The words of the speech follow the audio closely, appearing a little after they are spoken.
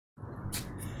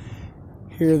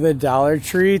Here, the Dollar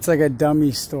Tree. It's like a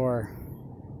dummy store.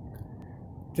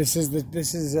 This is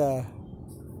a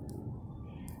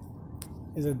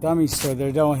dummy store.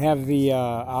 They don't have the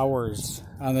hours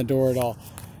on the door at all.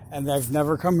 And I've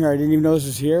never come here. I didn't even know this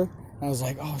was here. I was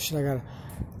like, oh shit, and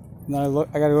then I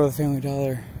gotta go to the Family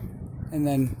Dollar, and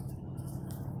then,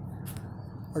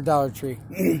 or Dollar Tree,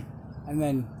 and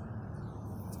then,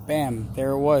 bam,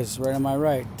 there it was, right on my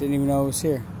right. Didn't even know it was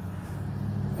here.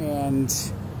 And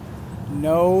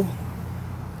no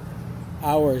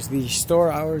hours. The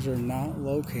store hours are not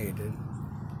located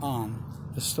on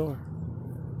the store.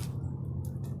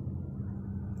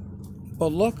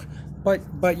 But look,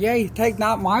 but yeah, take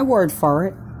not my word for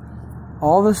it.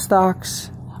 All the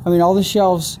stocks, all the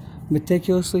shelves,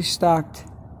 meticulously stocked,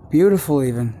 beautiful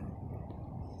even.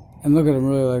 And look at them,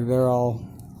 really, like they're all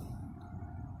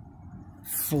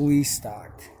fully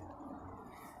stocked.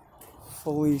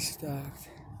 Fully stocked.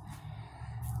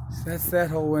 So that's that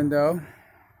whole window.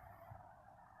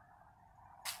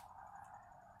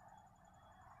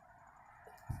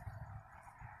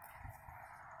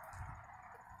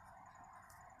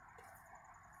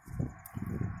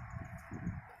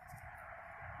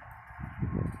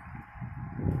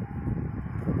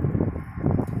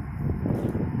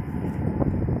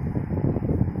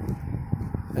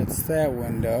 That's that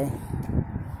window.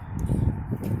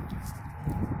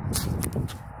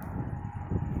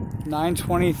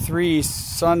 (9:23)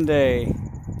 Sunday.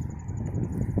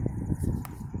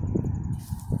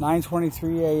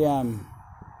 9:23 a.m.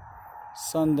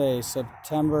 Sunday,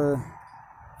 September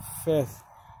 5th,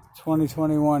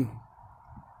 2021.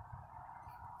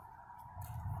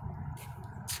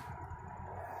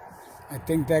 I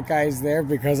think that guy's there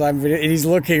because he's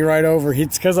looking right over.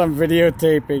 It's because I'm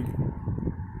videotaping.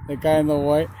 The guy in the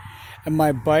white. And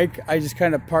my bike, I just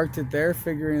kind of parked it there,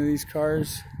 figuring these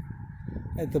cars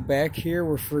at the back here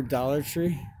were for Dollar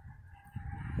Tree.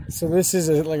 So this is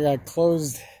like a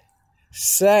closed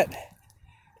set.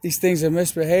 These things have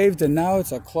misbehaved, and now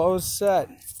it's a closed set.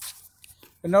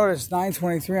 But notice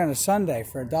 9:23 on a Sunday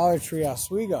for a Dollar Tree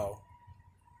Oswego.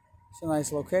 It's a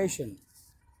nice location.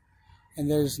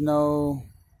 And there's no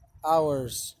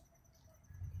hours.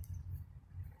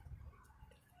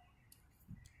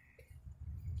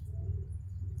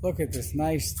 Look at this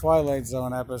nice Twilight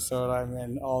Zone episode I'm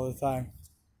in all the time.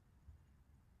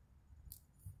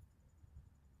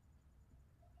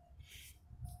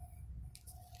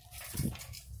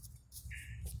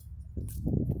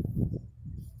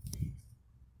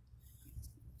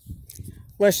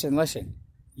 Listen.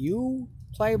 You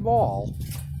play ball.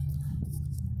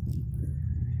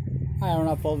 I don't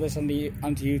upload this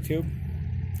onto YouTube.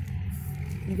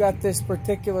 You got this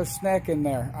particular snack in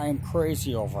there I am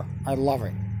crazy over. I love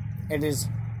it. It is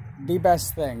the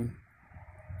best thing.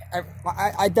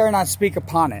 I dare not speak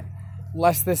upon it,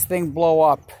 lest this thing blow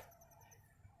up.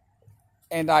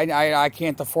 And I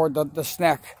can't afford the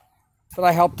snack. But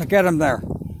I helped to get him there.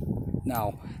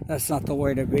 No, that's not the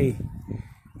way to be.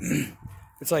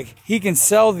 It's like, he can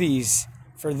sell these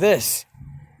for this.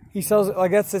 He sells it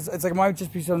like it's like, might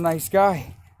just be some nice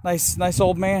guy. Nice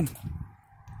old man.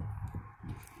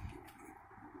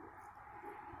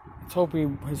 Let's hope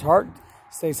his heart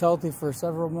stays healthy for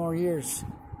several more years.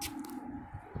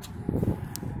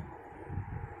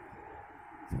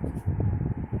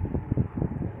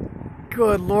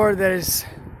 Good Lord, that is...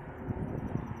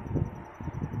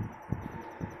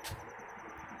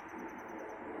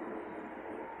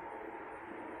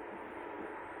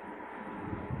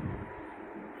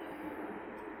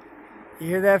 You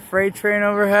hear that freight train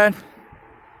overhead?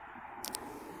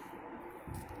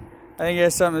 I think it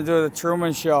has something to do with the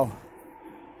Truman Show.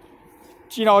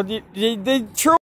 You know, the Truman